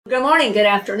Good morning, good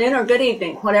afternoon, or good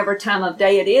evening, whatever time of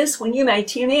day it is when you may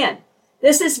tune in.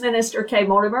 This is Minister Kay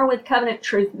Mortimer with Covenant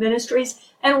Truth Ministries,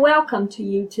 and welcome to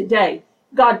you today.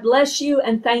 God bless you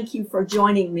and thank you for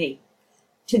joining me.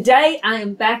 Today I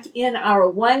am back in our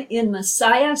One in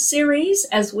Messiah series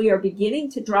as we are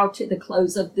beginning to draw to the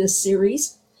close of this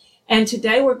series. And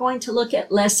today we're going to look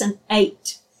at Lesson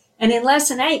 8. And in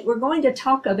Lesson 8, we're going to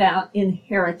talk about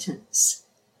inheritance.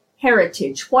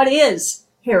 Heritage. What is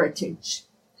heritage?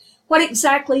 What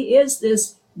exactly is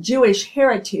this Jewish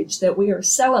heritage that we are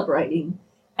celebrating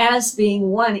as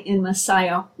being one in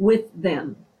Messiah with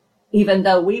them? Even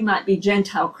though we might be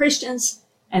Gentile Christians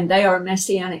and they are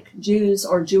Messianic Jews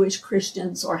or Jewish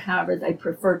Christians or however they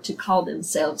prefer to call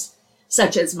themselves,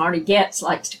 such as Marty Goetz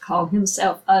likes to call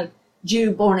himself a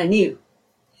Jew born anew.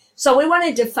 So we want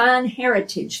to define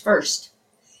heritage first.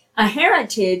 A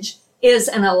heritage is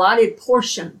an allotted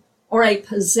portion or a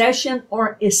possession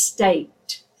or estate.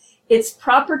 It's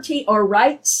property or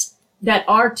rights that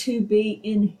are to be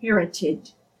inherited.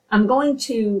 I'm going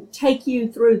to take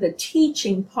you through the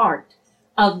teaching part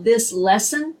of this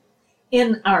lesson.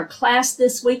 In our class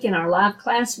this week, in our live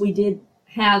class, we did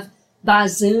have by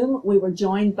Zoom, we were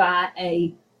joined by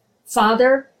a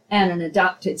father and an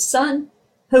adopted son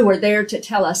who were there to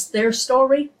tell us their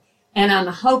story. And I'm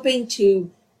hoping to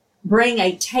bring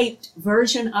a taped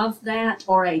version of that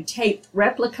or a taped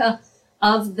replica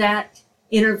of that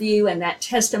interview and that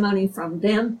testimony from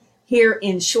them here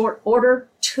in short order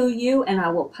to you, and I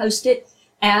will post it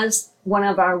as one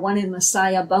of our One in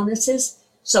Messiah bonuses.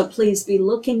 So please be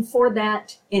looking for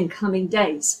that in coming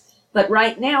days. But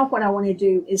right now, what I want to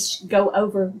do is go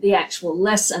over the actual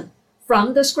lesson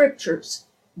from the scriptures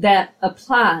that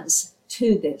applies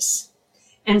to this.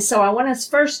 And so I want us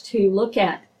first to look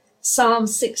at Psalm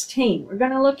 16. We're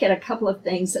going to look at a couple of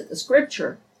things that the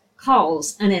scripture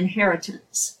calls an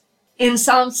inheritance. In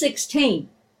Psalm 16,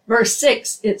 verse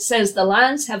 6, it says, "The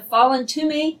lines have fallen to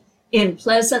me in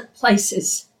pleasant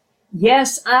places.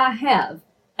 Yes, I have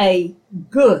a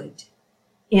good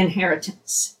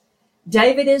inheritance."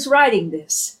 David is writing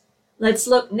this. Let's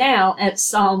look now at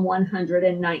Psalm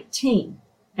 119.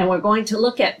 And we're going to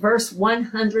look at verse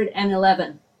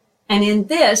 111. And in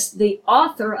this, the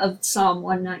author of Psalm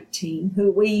 119,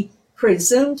 who we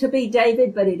presume to be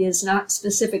David, but it is not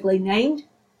specifically named,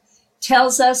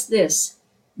 tells us this: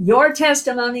 "Your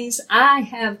testimonies I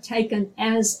have taken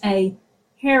as a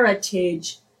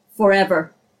heritage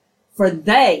forever, for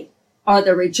they are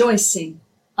the rejoicing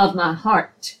of my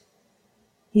heart."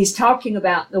 He's talking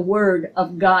about the word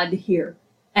of God here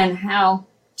and how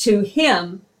to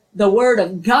him the word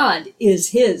of God is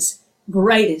his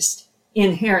greatest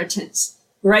inheritance,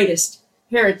 greatest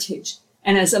heritage.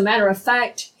 And as a matter of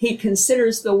fact, he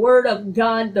considers the word of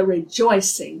God the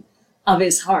rejoicing of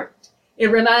his heart. It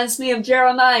reminds me of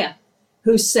Jeremiah,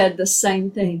 who said the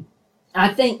same thing.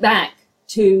 I think back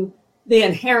to the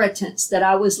inheritance that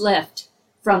I was left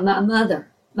from my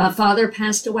mother. My father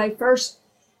passed away first,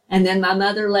 and then my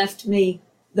mother left me.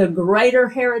 The greater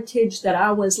heritage that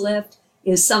I was left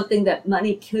is something that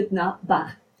money could not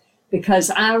buy,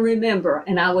 because I remember,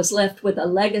 and I was left with a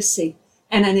legacy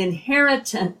and an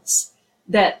inheritance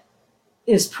that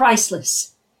is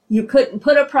priceless. You couldn't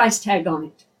put a price tag on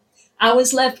it. I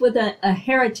was left with a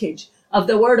heritage of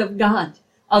the word of God,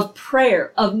 of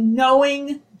prayer, of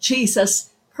knowing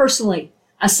Jesus personally.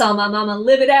 I saw my mama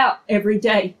live it out every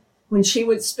day when she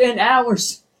would spend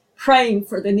hours praying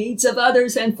for the needs of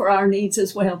others and for our needs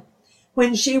as well.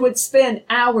 When she would spend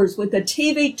hours with the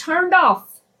TV turned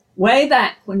off, way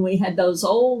back when we had those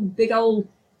big old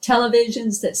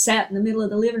televisions that sat in the middle of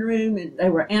the living room, and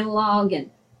they were analog and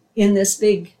in this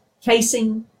big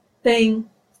casing thing,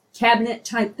 cabinet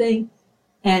type thing,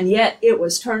 and yet it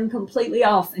was turned completely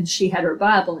off, and she had her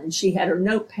Bible and she had her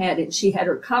notepad and she had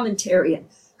her commentary and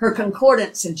her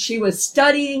concordance, and she was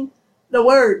studying the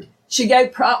word. She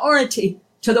gave priority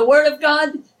to the word of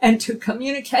God and to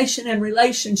communication and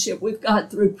relationship with God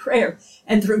through prayer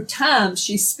and through time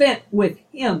she spent with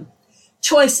him.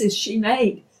 Choices she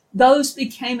made, those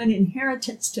became an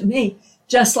inheritance to me,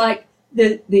 just like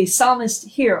the psalmist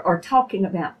here are talking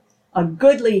about. A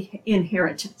goodly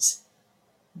inheritance.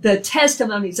 The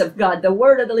testimonies of God, the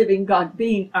word of the living God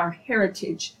being our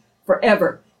heritage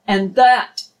forever, and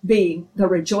that being the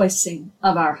rejoicing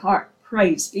of our heart.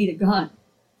 Praise be to God.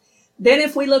 Then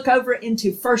if we look over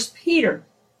into 1 Peter,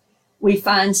 we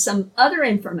find some other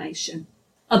information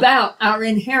about our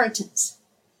inheritance.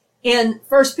 In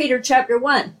 1 Peter chapter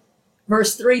 1,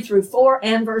 verse 3 through 4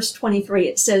 and verse 23,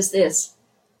 it says this: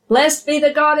 "Blessed be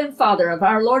the God and Father of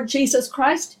our Lord Jesus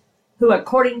Christ, who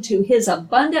according to his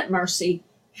abundant mercy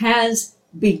has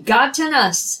begotten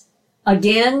us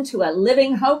again to a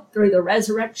living hope through the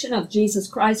resurrection of Jesus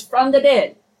Christ from the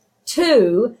dead,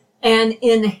 to an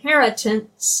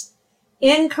inheritance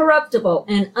incorruptible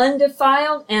and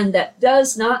undefiled and that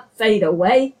does not fade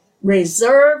away,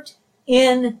 reserved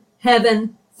in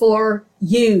heaven for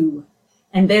you.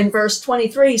 And then verse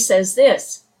 23 says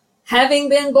this, having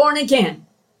been born again,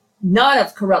 not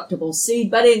of corruptible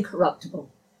seed, but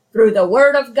incorruptible, through the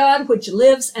word of God which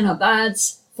lives and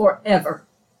abides forever.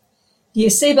 Do you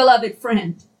see, beloved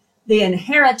friend, the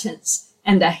inheritance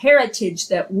and the heritage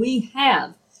that we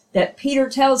have that Peter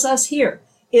tells us here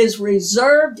is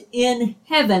reserved in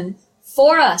heaven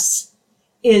for us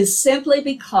is simply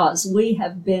because we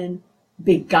have been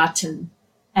begotten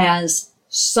as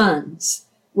sons.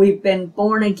 We've been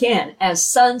born again as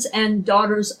sons and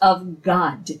daughters of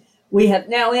God. We have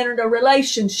now entered a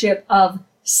relationship of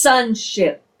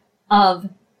sonship, of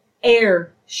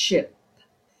heirship.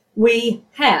 We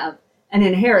have an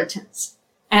inheritance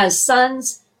as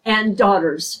sons and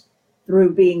daughters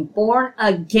through being born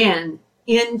again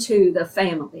into the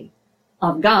family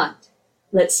of God.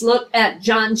 Let's look at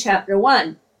John chapter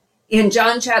 1. In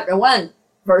John chapter 1,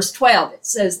 verse 12, it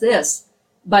says this,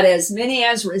 but as many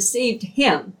as received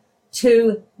him,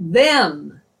 to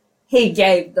them he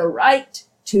gave the right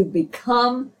to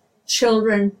become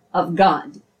children of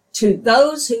God, to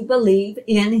those who believe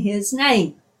in his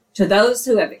name, to those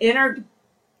who have entered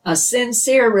a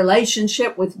sincere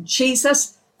relationship with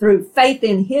Jesus through faith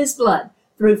in his blood,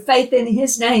 through faith in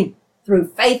his name, through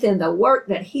faith in the work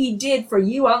that he did for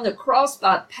you on the cross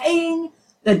by paying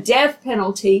the death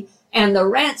penalty and the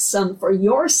ransom for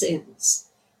your sins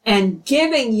and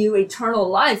giving you eternal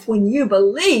life when you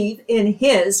believe in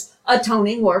his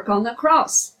atoning work on the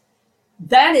cross.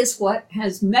 That is what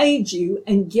has made you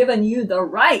and given you the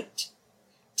right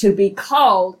to be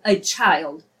called a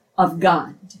child of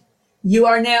God. You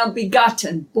are now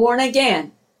begotten, born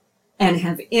again, and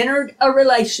have entered a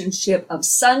relationship of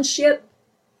sonship,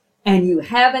 and you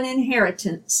have an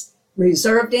inheritance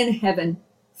reserved in heaven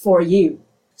for you.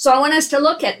 So I want us to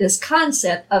look at this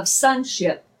concept of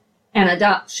sonship and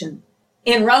adoption.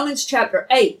 In Romans chapter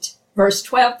 8, verse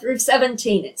 12 through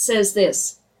 17, it says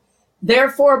this,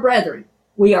 therefore, brethren,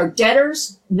 we are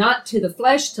debtors not to the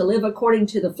flesh to live according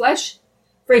to the flesh.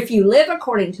 For if you live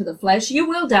according to the flesh, you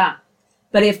will die.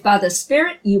 But if by the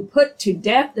Spirit you put to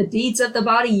death the deeds of the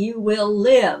body, you will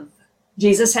live.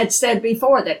 Jesus had said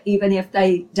before that even if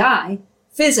they die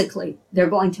physically, they're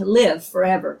going to live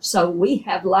forever. So we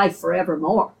have life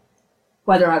forevermore.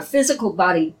 Whether our physical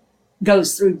body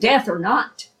goes through death or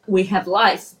not, we have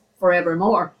life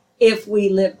forevermore if we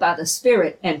live by the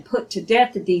Spirit and put to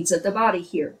death the deeds of the body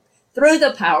here through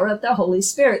the power of the Holy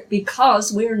Spirit,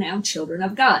 because we are now children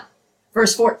of God.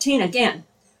 Verse 14 again,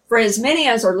 for as many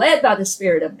as are led by the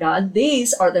Spirit of God,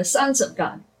 these are the sons of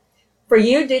God. For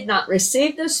you did not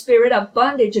receive the spirit of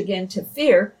bondage again to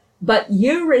fear, but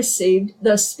you received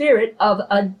the spirit of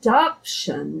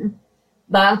adoption,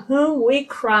 by whom we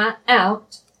cry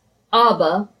out,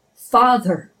 Abba,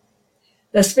 Father.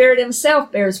 The Spirit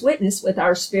himself bears witness with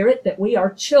our spirit that we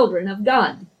are children of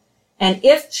God. And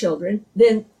if children,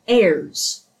 then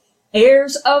heirs,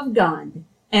 heirs of God,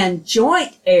 and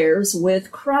joint heirs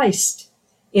with Christ,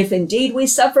 if indeed we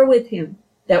suffer with him,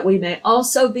 that we may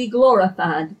also be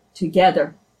glorified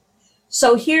together.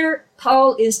 So here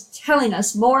Paul is telling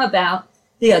us more about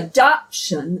the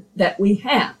adoption that we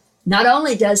have. Not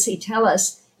only does he tell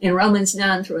us in Romans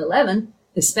 9 through 11,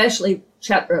 especially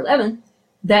chapter 11,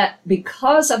 that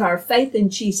because of our faith in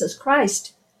Jesus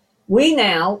Christ, we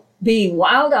now, being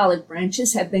wild olive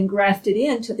branches, have been grafted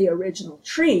into the original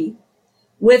tree,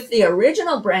 with the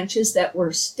original branches that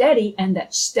were steady and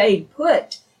that stayed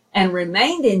put and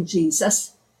remained in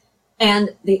Jesus,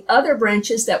 and the other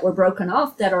branches that were broken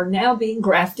off that are now being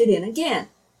grafted in again.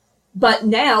 But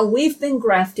now we've been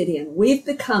grafted in. We've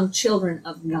become children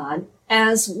of God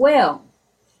as well.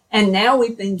 And now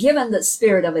we've been given the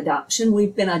spirit of adoption.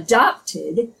 We've been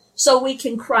adopted so we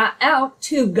can cry out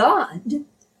to God,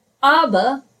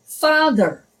 Abba,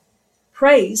 Father.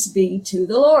 Praise be to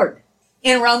the Lord.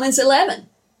 In Romans 11,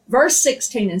 verse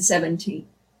 16 and 17,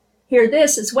 hear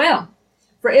this as well.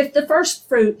 For if the first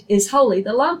fruit is holy,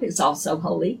 the lump is also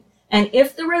holy. And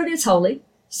if the root is holy,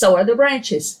 so are the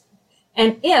branches.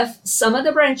 And if some of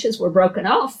the branches were broken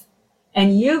off,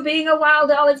 and you being a wild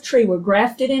olive tree were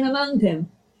grafted in among them,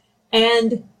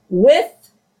 and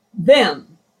with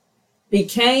them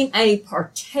became a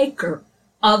partaker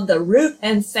of the root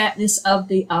and fatness of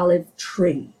the olive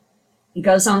tree. He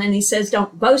goes on and he says,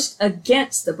 don't boast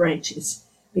against the branches,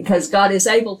 because God is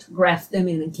able to graft them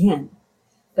in again.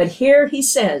 But here he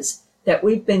says that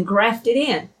we've been grafted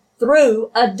in through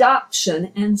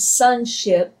adoption and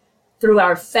sonship through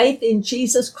our faith in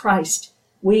Jesus Christ.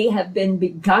 We have been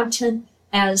begotten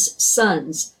as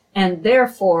sons and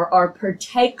therefore are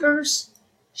partakers,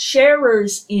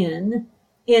 sharers in,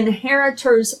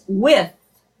 inheritors with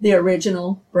the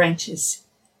original branches,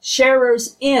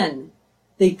 sharers in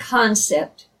the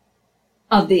concept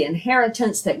of the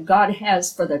inheritance that God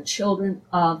has for the children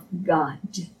of God.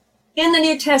 In the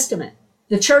New Testament,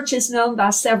 the church is known by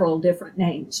several different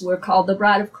names. We're called the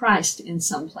bride of Christ in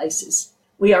some places.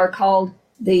 We are called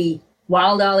the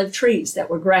wild olive trees that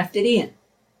were grafted in.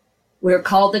 We're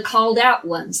called the called out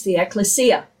ones, the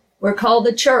ecclesia. We're called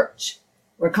the church.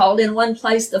 We're called in one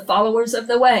place the followers of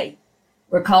the way.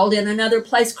 We're called in another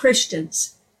place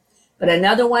Christians. But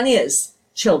another one is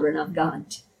children of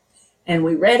God. And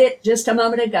we read it just a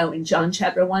moment ago in John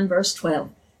chapter 1, verse 12,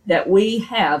 that we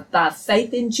have, by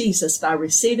faith in Jesus, by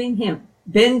receiving him,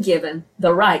 been given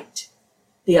the right,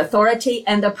 the authority,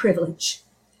 and the privilege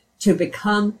to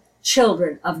become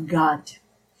children of God.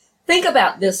 Think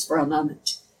about this for a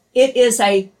moment. It is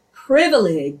a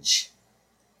privilege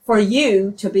for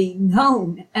you to be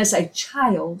known as a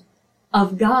child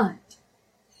of God.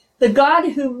 The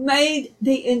God who made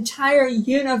the entire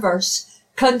universe,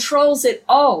 controls it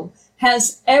all,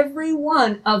 has every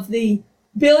one of the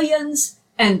billions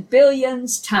and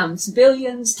billions times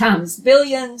billions times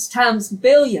billions times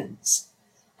billions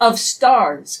of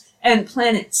stars and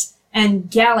planets and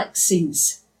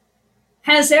galaxies,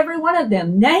 has every one of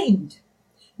them named.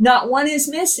 Not one is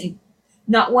missing.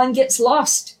 Not one gets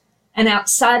lost and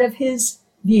outside of his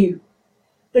view.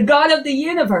 The God of the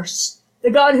universe,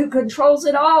 the God who controls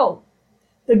it all,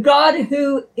 the God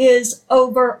who is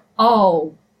over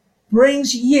all,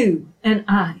 brings you and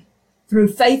I, through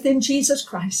faith in Jesus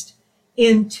Christ,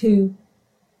 into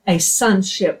a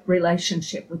sonship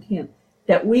relationship with him,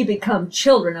 that we become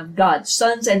children of God,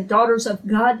 sons and daughters of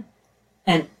God,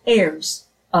 and heirs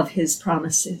of his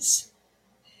promises.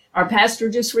 Our pastor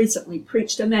just recently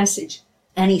preached a message,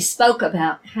 and he spoke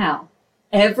about how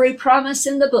every promise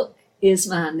in the book is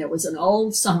mine. There was an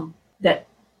old song that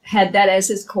had that as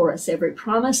his chorus. Every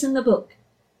promise in the book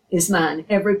is mine.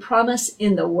 Every promise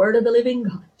in the word of the living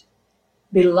God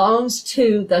belongs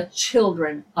to the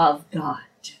children of God.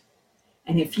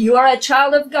 And if you are a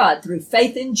child of God through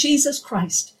faith in Jesus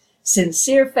Christ,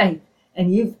 sincere faith,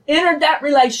 and you've entered that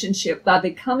relationship by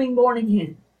becoming born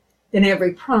again, then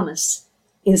every promise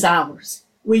is ours.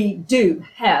 We do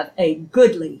have a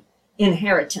goodly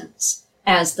inheritance,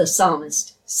 as the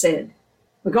psalmist said.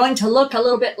 We're going to look a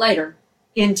little bit later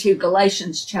into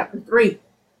Galatians chapter 3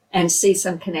 and see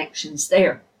some connections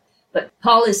there. But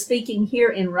Paul is speaking here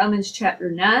in Romans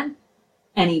chapter 9,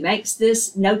 and he makes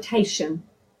this notation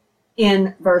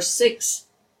in verse 6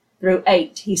 through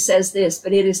 8. He says this,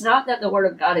 "But it is not that the word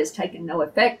of God has taken no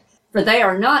effect, for they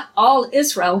are not all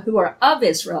Israel who are of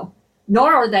Israel,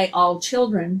 nor are they all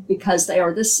children, because they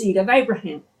are the seed of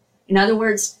Abraham." In other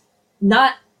words,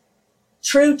 not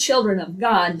true children of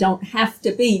God don't have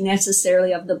to be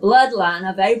necessarily of the bloodline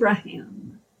of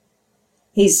Abraham.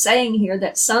 He's saying here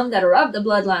that some that are of the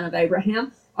bloodline of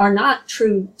Abraham are not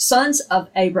true sons of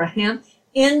Abraham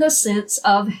in the sense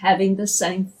of having the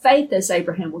same faith as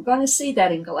Abraham. We're going to see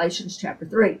that in Galatians chapter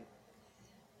 3.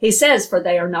 He says, "For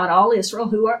they are not all Israel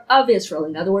who are of Israel,"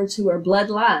 in other words, who are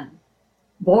bloodline,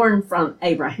 born from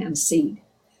Abraham's seed.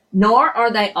 "Nor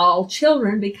are they all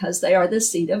children, because they are the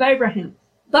seed of Abraham.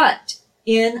 But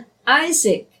in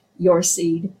Isaac your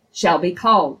seed shall be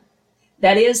called."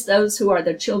 That is, those who are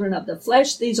the children of the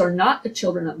flesh, these are not the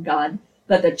children of God,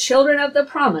 but the children of the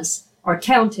promise are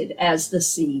counted as the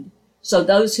seed. So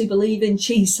those who believe in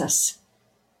Jesus,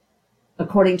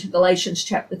 according to Galatians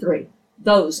chapter 3,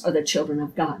 those are the children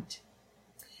of God.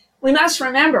 We must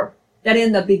remember that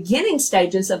in the beginning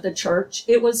stages of the church,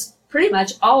 it was pretty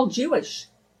much all Jewish.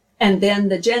 And then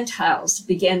the Gentiles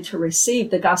began to receive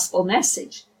the gospel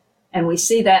message. And we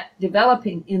see that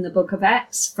developing in the book of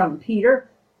Acts from Peter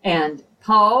and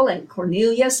Paul and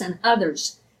Cornelius and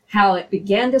others, how it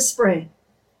began to spread.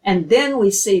 And then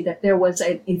we see that there was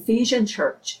an Ephesian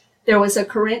church. There was a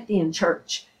Corinthian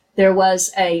church. There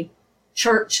was a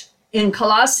church in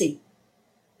Colossae.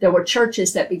 There were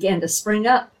churches that began to spring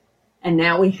up. And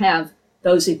now we have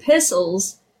those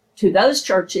epistles to those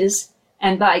churches,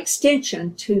 and by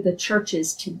extension to the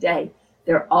churches today.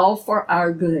 They're all for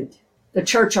our good. The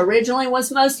church originally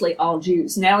was mostly all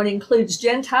Jews. Now it includes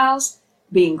Gentiles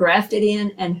being grafted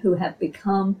in and who have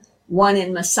become one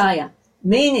in Messiah,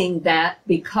 meaning that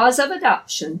because of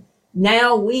adoption,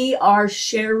 now we are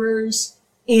sharers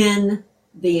in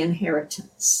the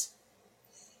inheritance.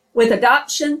 With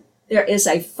adoption, there is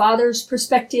a father's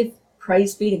perspective,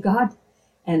 praise be to God,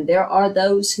 and there are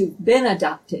those who've been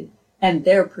adopted and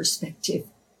their perspective.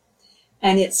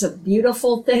 And it's a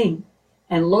beautiful thing.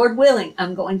 And Lord willing,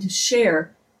 I'm going to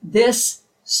share this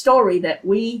story that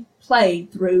we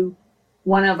played through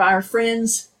one of our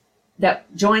friends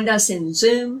that joined us in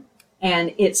Zoom.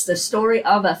 And it's the story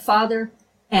of a father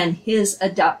and his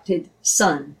adopted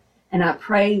son. And I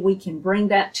pray we can bring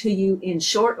that to you in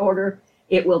short order.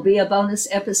 It will be a bonus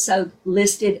episode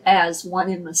listed as One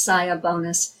in Messiah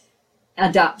bonus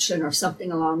adoption or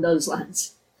something along those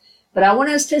lines. But I want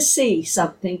us to see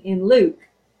something in Luke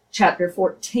chapter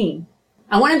 14.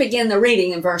 I want to begin the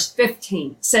reading in verse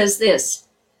 15. It says this,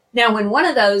 "Now when one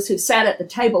of those who sat at the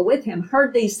table with him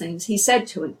heard these things, he said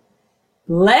to him,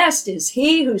 'Blessed is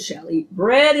he who shall eat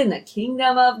bread in the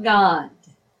kingdom of God.'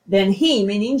 Then he,"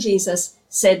 meaning Jesus,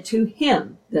 "said to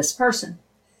him," this person,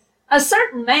 'A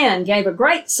certain man gave a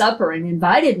great supper and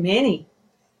invited many,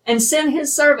 and sent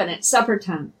his servant at supper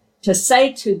time to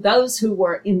say to those who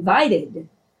were invited,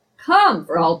 Come,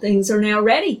 for all things are now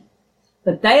ready.'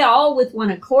 But they all with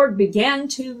one accord began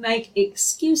to make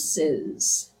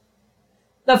excuses.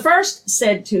 The first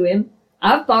said to him,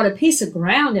 'I've bought a piece of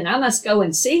ground and I must go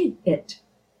and see it.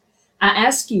 I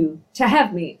ask you to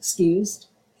have me excused.'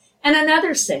 And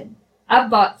another said,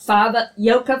 'I've bought 5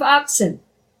 yoke of oxen.'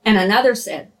 And another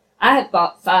said, 'I have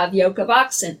bought 5 yoke of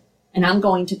oxen, and I'm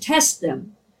going to test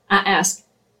them. I ask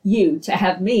you to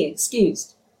have me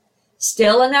excused.'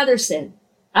 Still another said,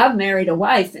 'I've married a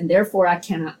wife, and therefore I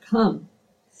cannot come.'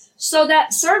 So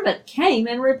that servant came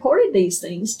and reported these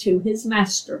things to his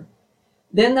master.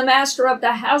 Then the master of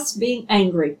the house, being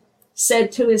angry,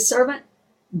 said to his servant,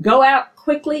 'Go out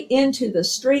quickly into the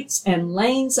streets and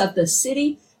lanes of the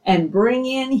city and bring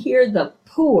in here the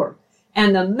poor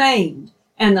and the maimed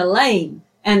and the lame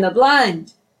and the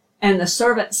blind.' And the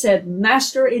servant said,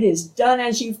 'Master, it is done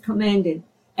as you've commanded,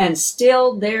 and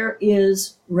still there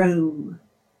is room.'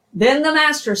 Then the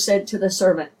master said to the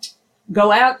servant,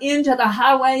 'Go out into the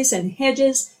highways and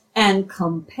hedges and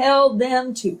compel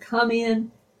them to come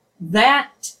in,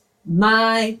 that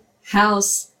my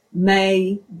house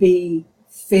may be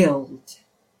filled.'"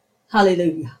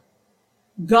 Hallelujah.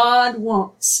 God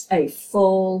wants a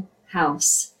full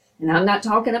house. And I'm not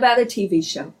talking about a TV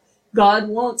show. God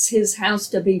wants his house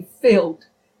to be filled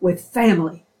with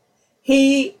family.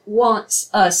 He wants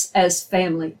us as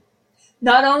family.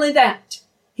 Not only that,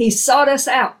 he sought us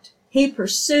out. He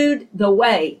pursued the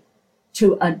way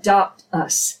to adopt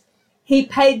us. He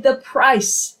paid the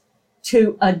price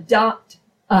to adopt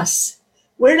us.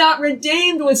 We're not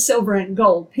redeemed with silver and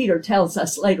gold, Peter tells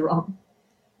us later on,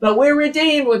 but we're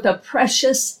redeemed with the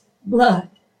precious blood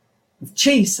of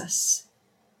Jesus.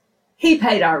 He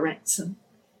paid our ransom.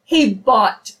 He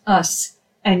bought us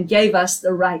and gave us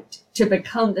the right to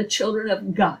become the children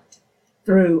of God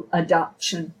through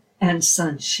adoption and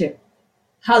sonship.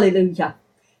 Hallelujah.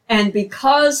 And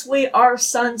because we are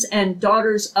sons and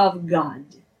daughters of God,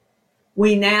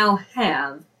 we now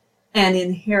have an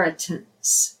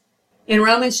inheritance. In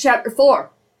Romans chapter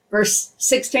 4, verse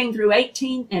 16 through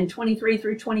 18 and 23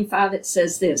 through 25, it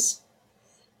says this,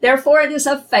 "Therefore it is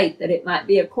of faith that it might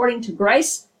be according to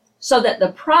grace, so that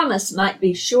the promise might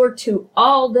be sure to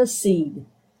all the seed,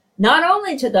 not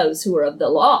only to those who are of the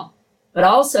law, but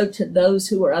also to those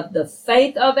who are of the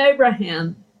faith of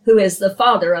Abraham, who is the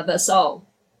father of us all.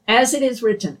 As it is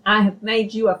written, I have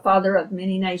made you a father of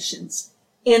many nations,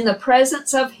 in the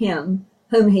presence of him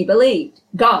whom he believed,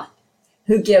 God,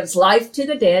 who gives life to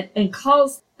the dead and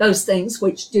calls those things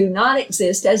which do not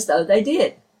exist as though they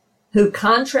did, who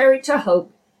contrary to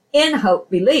hope, in hope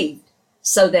believed,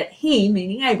 so that he,"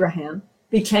 meaning Abraham,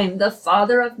 "became the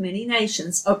father of many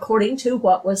nations according to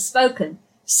what was spoken,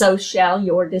 so shall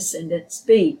your descendants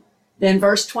be." Then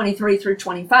verse 23 through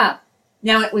 25.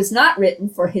 "Now it was not written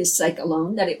for his sake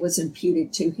alone that it was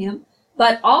imputed to him,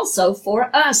 but also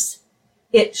for us.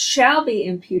 It shall be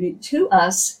imputed to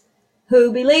us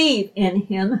who believe in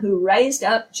him who raised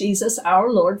up Jesus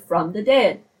our Lord from the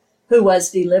dead, who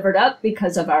was delivered up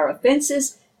because of our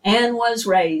offenses and was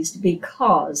raised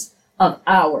because of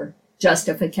our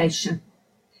justification."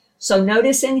 So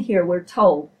notice in here we're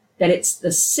told that it's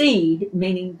the seed,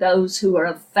 meaning those who are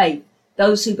of faith,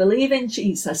 those who believe in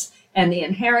Jesus, and the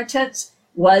inheritance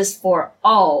was for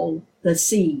all the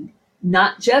seed,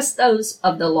 not just those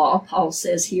of the law, Paul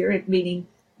says here, meaning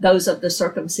those of the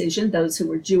circumcision, those who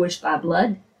were Jewish by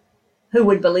blood, who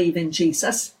would believe in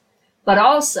Jesus, but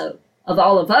also of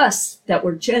all of us that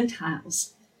were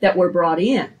Gentiles, that were brought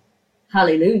in.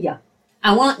 Hallelujah.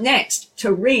 I want next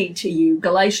to read to you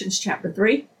Galatians chapter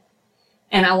 3,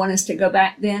 and I want us to go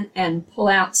back then and pull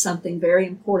out something very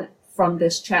important from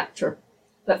this chapter.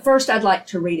 But first I'd like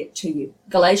to read it to you.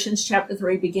 Galatians chapter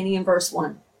 3, beginning in verse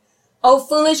 1. O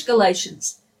foolish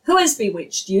Galatians, who has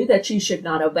bewitched you that you should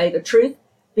not obey the truth,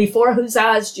 before whose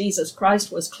eyes Jesus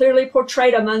Christ was clearly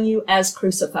portrayed among you as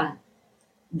crucified?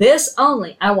 This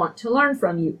only I want to learn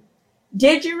from you.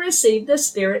 Did you receive the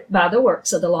Spirit by the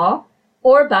works of the law,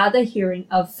 or by the hearing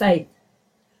of faith?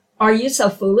 Are you so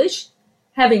foolish?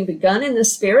 Having begun in the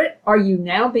Spirit, are you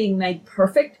now being made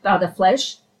perfect by the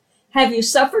flesh? Have you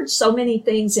suffered so many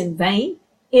things in vain,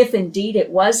 if indeed it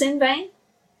was in vain?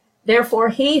 Therefore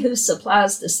he who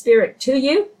supplies the Spirit to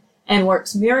you and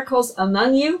works miracles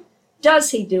among you,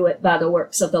 does he do it by the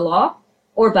works of the law,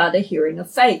 or by the hearing of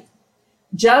faith?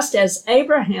 Just as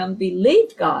Abraham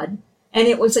believed God, and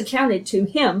it was accounted to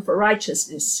him for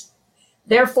righteousness.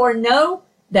 Therefore know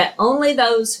that only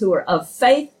those who are of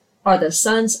faith are the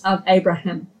sons of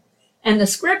Abraham. And the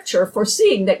scripture,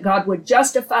 foreseeing that God would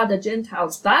justify the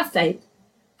Gentiles by faith,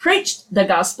 preached the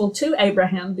gospel to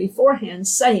Abraham beforehand,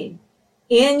 saying,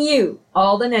 in you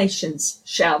all the nations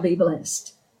shall be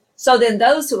blessed. So then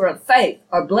those who are of faith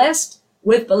are blessed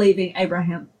with believing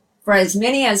Abraham. For as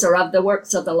many as are of the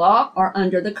works of the law are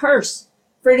under the curse.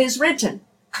 For it is written,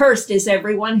 cursed is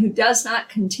everyone who does not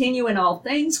continue in all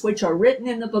things which are written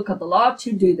in the book of the law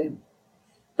to do them.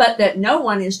 But that no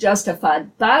one is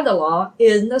justified by the law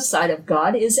in the sight of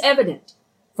God is evident.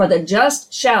 For the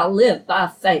just shall live by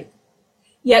faith.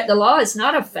 Yet the law is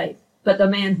not of faith, but the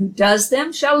man who does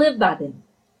them shall live by them.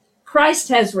 Christ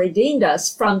has redeemed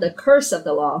us from the curse of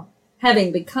the law,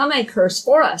 having become a curse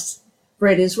for us. For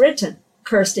it is written,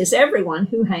 cursed is everyone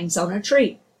who hangs on a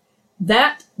tree,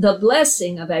 that the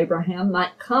blessing of Abraham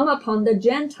might come upon the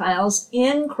Gentiles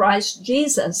in Christ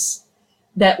Jesus,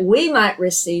 that we might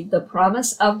receive the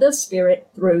promise of the Spirit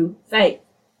through faith.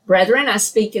 Brethren, I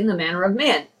speak in the manner of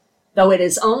men. Though it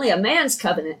is only a man's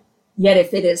covenant, yet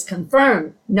if it is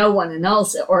confirmed, no one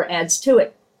annuls it or adds to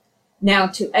it. Now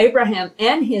to Abraham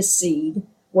and his seed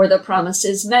were the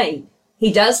promises made.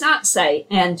 He does not say,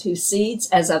 and to seeds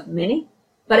as of many,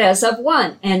 but as of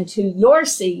one, and to your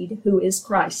seed, who is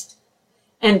Christ.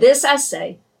 And this I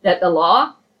say, that the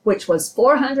law, which was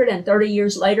 430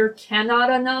 years later,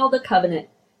 cannot annul the covenant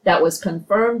that was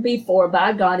confirmed before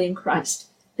by God in Christ,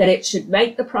 that it should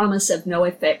make the promise of no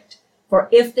effect. For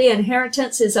if the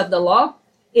inheritance is of the law,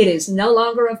 it is no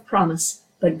longer of promise,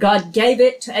 but God gave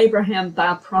it to Abraham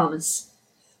by promise.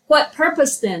 What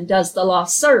purpose then does the law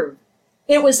serve?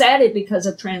 It was added because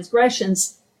of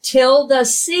transgressions, till the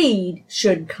seed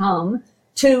should come,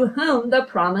 to whom the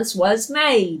promise was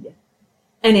made.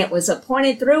 And it was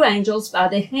appointed through angels by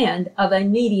the hand of a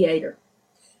mediator.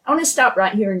 I want to stop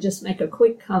right here and just make a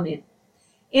quick comment.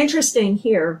 Interesting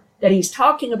here that he's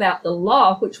talking about the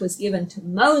law which was given to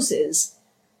Moses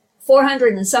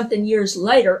 400 and something years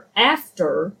later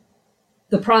after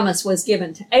the promise was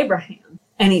given to Abraham.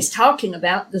 And he's talking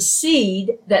about the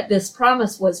seed that this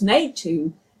promise was made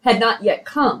to had not yet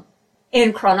come.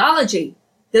 In chronology,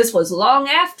 this was long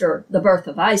after the birth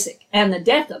of Isaac and the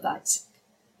death of Isaac.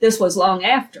 This was long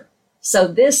after. So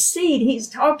this seed he's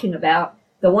talking about,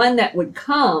 the one that would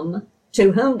come,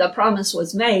 to whom the promise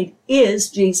was made, is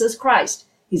Jesus Christ.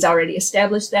 He's already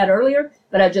established that earlier,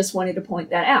 but I just wanted to point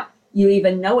that out. You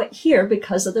even know it here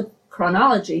because of the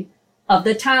chronology of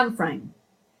the time frame.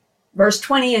 Verse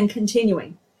 20 and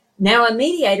continuing. Now a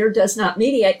mediator does not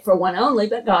mediate for one only,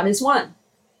 but God is one.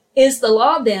 Is the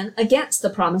law then against the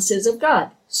promises of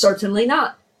God? Certainly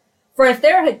not. For if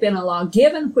there had been a law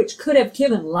given which could have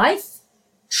given life,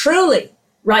 truly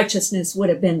righteousness would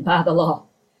have been by the law.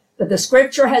 But the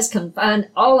scripture has confined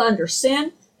all under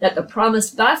sin, that the promise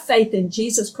by faith in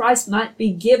Jesus Christ might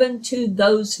be given to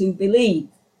those who believe.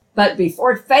 But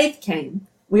before faith came,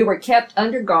 we were kept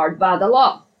under guard by the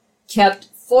law, kept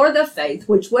for the faith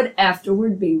which would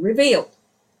afterward be revealed.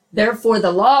 Therefore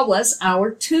the law was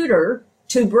our tutor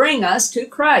to bring us to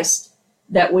Christ,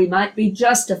 that we might be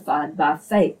justified by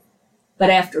faith. But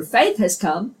after faith has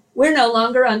come, we're no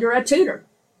longer under a tutor.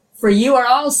 For you are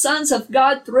all sons of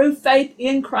God through faith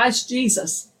in Christ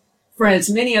Jesus. For as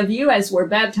many of you as were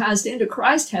baptized into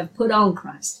Christ have put on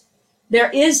Christ. There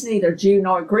is neither Jew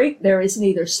nor Greek, there is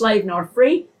neither slave nor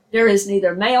free, there is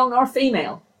neither male nor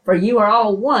female, for you are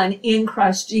all one in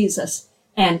Christ Jesus.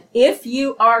 And if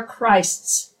you are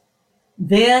Christ's,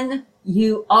 then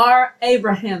you are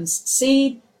Abraham's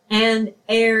seed and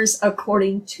heirs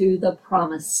according to the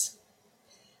promise.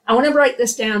 I want to break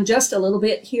this down just a little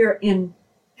bit here in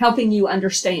helping you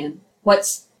understand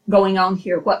what's going on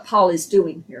here, what Paul is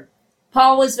doing here.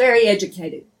 Paul was very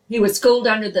educated. He was schooled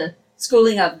under the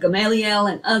schooling of Gamaliel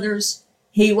and others.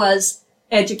 He was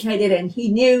educated and he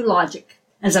knew logic.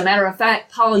 As a matter of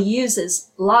fact, Paul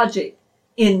uses logic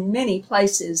in many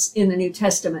places in the New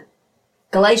Testament.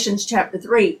 Galatians chapter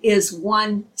 3 is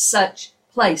one such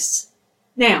place.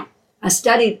 Now, I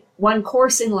studied one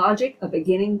course in logic, a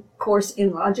beginning course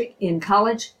in logic in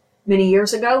college many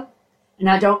years ago, and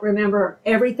I don't remember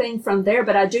everything from there,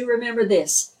 but I do remember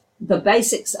this. The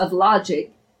basics of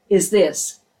logic is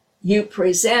this. You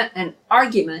present an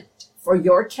argument for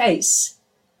your case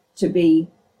to be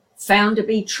found to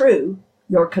be true,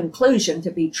 your conclusion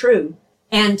to be true,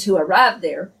 and to arrive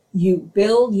there, you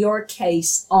build your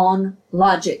case on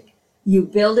logic. You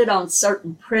build it on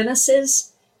certain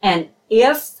premises, and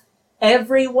if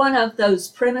every one of those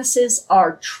premises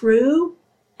are true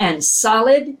and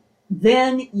solid,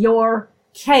 then your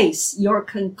case, your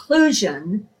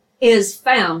conclusion is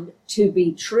found to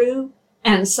be true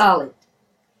and solid.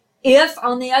 If,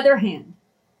 on the other hand,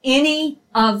 any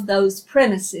of those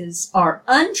premises are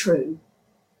untrue,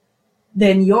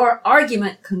 then your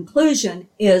argument conclusion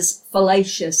is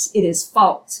fallacious. It is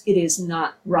false. It is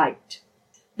not right.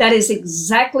 That is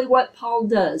exactly what Paul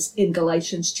does in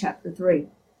Galatians chapter 3.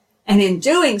 And in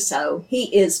doing so,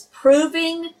 he is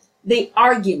proving the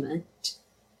argument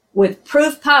with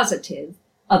proof positive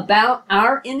about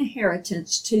our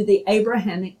inheritance to the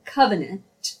Abrahamic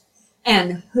covenant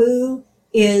and who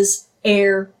is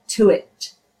heir to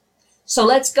it. So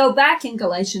let's go back in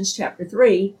Galatians chapter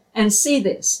 3 and see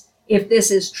this. If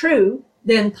this is true,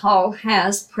 then Paul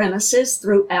has premises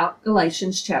throughout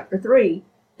Galatians chapter 3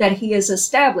 that he has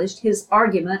established his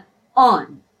argument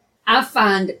on. I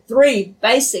find three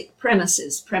basic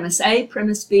premises, premise A,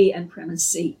 premise B, and premise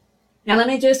C. Now let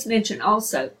me just mention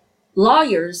also,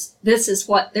 lawyers, this is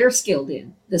what they're skilled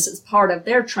in. This is part of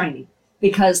their training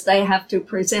because they have to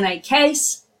present a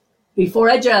case before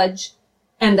a judge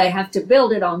and they have to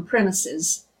build it on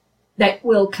premises that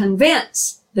will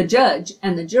convince the judge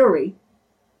and the jury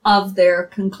of their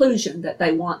conclusion that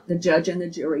they want the judge and the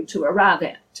jury to arrive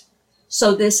at.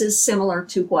 So this is similar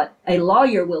to what a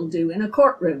lawyer will do in a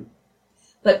courtroom.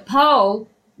 But Paul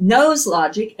knows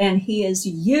logic, and he is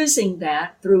using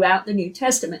that throughout the New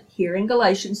Testament. Here in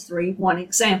Galatians 3, one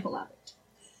example of it.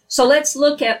 So let's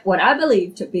look at what I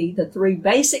believe to be the three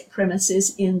basic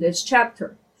premises in this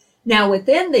chapter. Now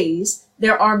within these,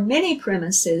 there are many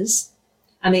premises,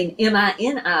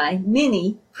 M-I-N-I,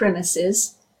 many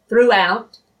premises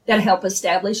throughout that help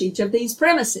establish each of these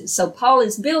premises. So Paul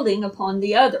is building upon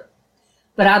the other.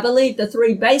 But I believe the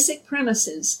three basic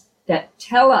premises that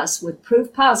tell us with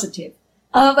proof positive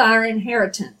of our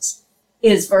inheritance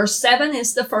is verse 7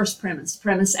 is the first premise,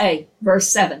 premise A, verse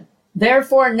 7.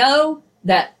 Therefore know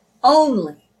that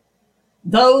only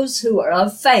those who are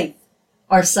of faith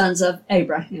are sons of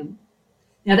Abraham.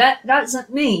 Now that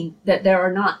doesn't mean that there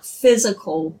are not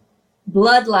physical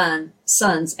bloodline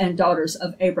sons and daughters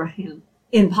of Abraham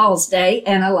in Paul's day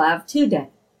and alive today.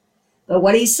 But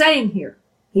what he's saying here,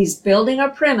 he's building a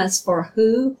premise for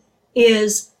who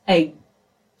is a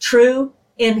true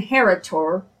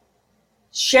inheritor,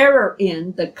 sharer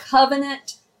in the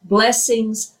covenant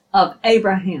blessings of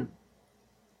Abraham.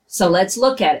 So let's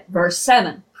look at it. Verse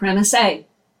 7, premise A.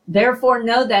 Therefore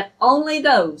know that only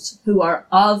those who are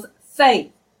of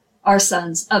faith are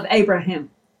sons of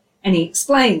Abraham. And he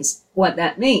explains what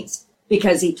that means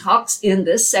because he talks in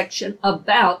this section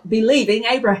about believing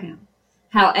Abraham,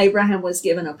 how Abraham was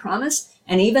given a promise.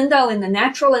 And even though in the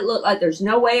natural it looked like there's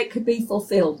no way it could be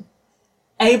fulfilled,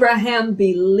 Abraham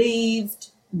believed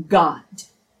God.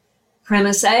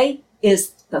 Premise A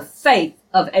is the faith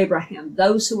of Abraham.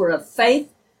 Those who are of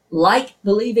faith, like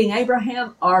believing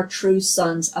Abraham, are true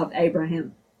sons of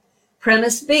Abraham.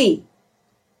 Premise B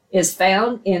is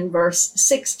found in verse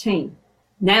 16.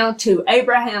 Now to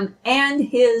Abraham and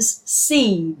his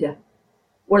seed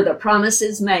were the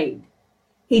promises made.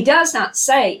 He does not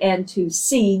say, and to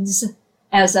seeds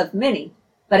as of many,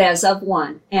 but as of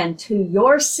one, and to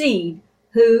your seed,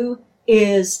 who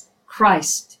is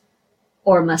Christ,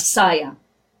 or Messiah,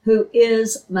 who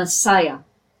is Messiah.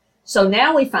 So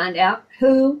now we find out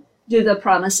who do the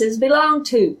promises belong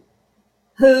to?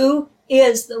 Who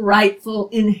is the rightful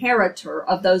inheritor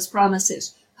of those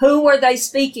promises? Who were they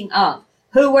speaking of?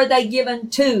 Who were they given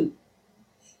to?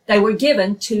 They were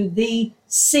given to the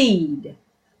seed.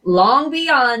 Long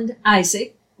beyond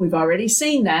Isaac, we've already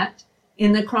seen that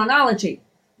in the chronology.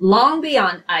 Long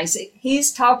beyond Isaac,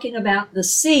 he's talking about the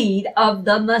seed of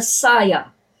the Messiah,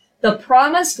 the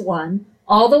promised one,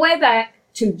 all the way back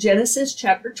to Genesis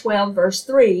chapter 12, verse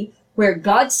 3, where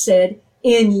God said,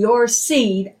 in your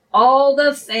seed, all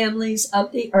the families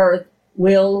of the earth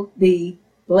will be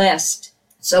blessed.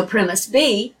 So premise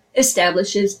B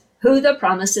establishes who the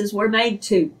promises were made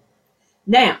to.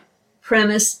 Now,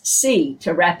 premise C,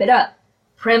 to wrap it up.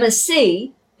 Premise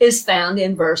C is found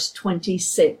in verse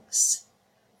 26.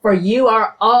 For you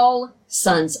are all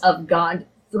sons of God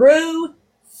through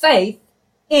faith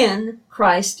in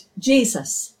Christ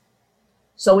Jesus.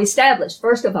 So established,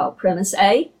 first of all, premise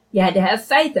A, you had to have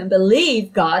faith and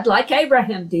believe God like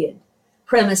Abraham did.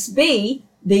 Premise B,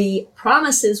 the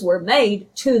promises were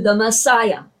made to the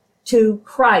Messiah, to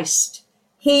Christ.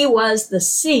 He was the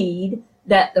seed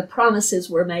that the promises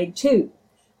were made to.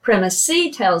 Premise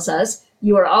C tells us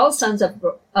you are all sons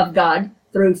of God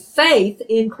through faith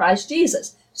in Christ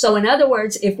Jesus. So in other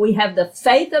words, if we have the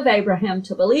faith of Abraham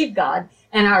to believe God,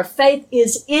 and our faith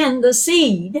is in the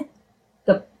seed,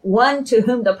 the one to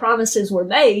whom the promises were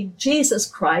made, Jesus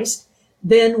Christ,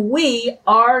 then we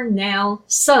are now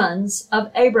sons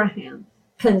of Abraham,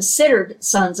 considered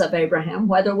sons of Abraham,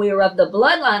 whether we are of the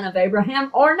bloodline of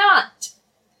Abraham or not.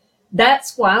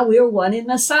 That's why we're one in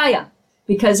Messiah,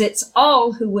 because it's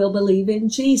all who will believe in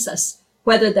Jesus,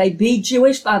 whether they be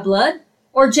Jewish by blood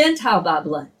or Gentile by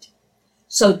blood.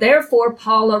 So therefore,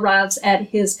 Paul arrives at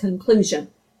his conclusion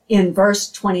in verse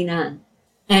 29.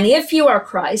 And if you are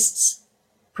Christ's,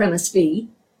 premise B,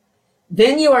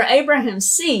 then you are Abraham's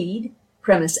seed,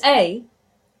 premise A,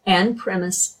 and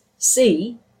premise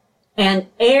C, and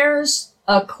heirs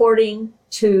according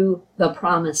to the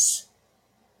promise.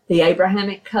 The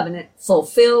Abrahamic covenant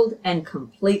fulfilled and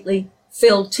completely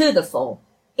filled to the full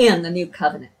in the new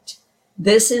covenant.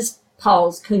 This is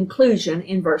Paul's conclusion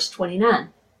in verse 29,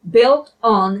 built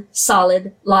on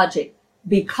solid logic,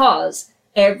 because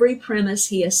every premise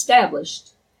he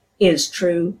established is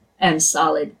true and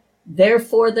solid.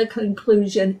 Therefore, the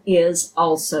conclusion is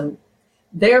also.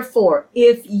 Therefore,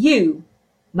 if you,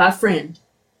 my friend,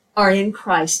 are in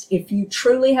Christ, if you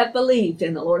truly have believed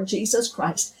in the Lord Jesus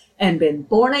Christ and been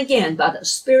born again by the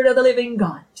Spirit of the living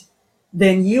God,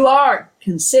 then you are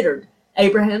considered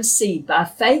Abraham's seed by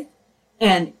faith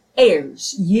and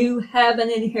heirs. You have an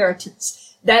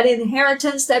inheritance. That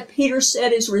inheritance that Peter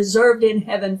said is reserved in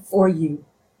heaven for you.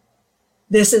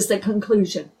 This is the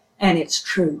conclusion, and it's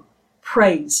true.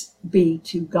 Praise be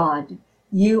to God.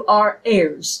 You are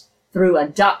heirs through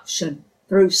adoption,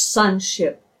 through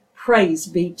sonship. Praise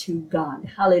be to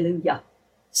God. Hallelujah.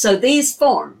 So these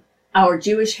form our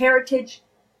Jewish heritage,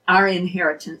 our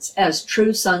inheritance as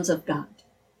true sons of God.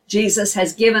 Jesus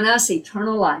has given us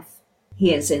eternal life.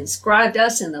 He has inscribed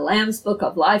us in the Lamb's Book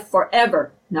of Life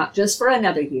forever, not just for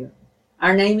another year.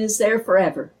 Our name is there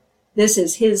forever. This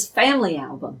is his family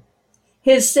album,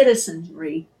 his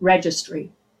citizenry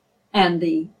registry, and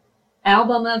the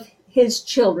album of his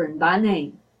children by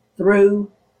name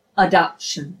through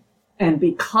adoption. And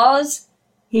because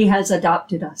he has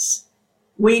adopted us,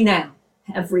 we now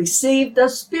have received the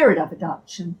spirit of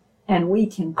adoption, and we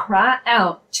can cry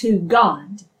out to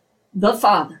God, the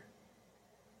Father,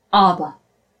 Abba,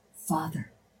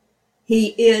 Father. He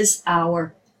is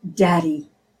our Daddy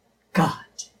God.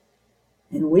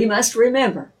 And we must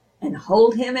remember and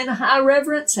hold him in high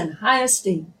reverence and high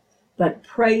esteem. But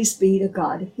praise be to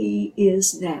God, he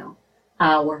is now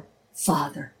our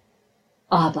Father,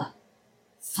 Abba,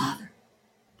 Father.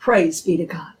 Praise be to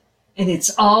God. And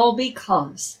it's all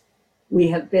because we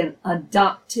have been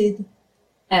adopted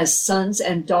as sons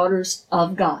and daughters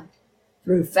of God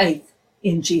through faith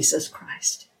in Jesus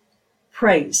Christ.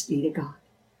 Praise be to God.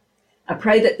 I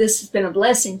pray that this has been a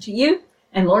blessing to you,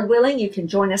 and Lord willing, you can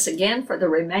join us again for the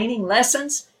remaining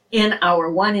lessons in our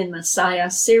One in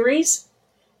Messiah series.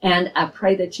 And I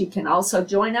pray that you can also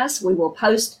join us. We will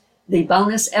post the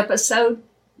bonus episode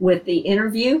with the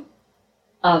interview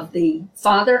of the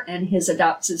father and his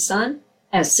adopted son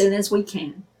as soon as we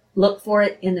can. Look for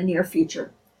it in the near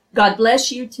future. God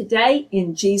bless you today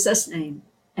in Jesus' name.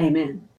 Amen.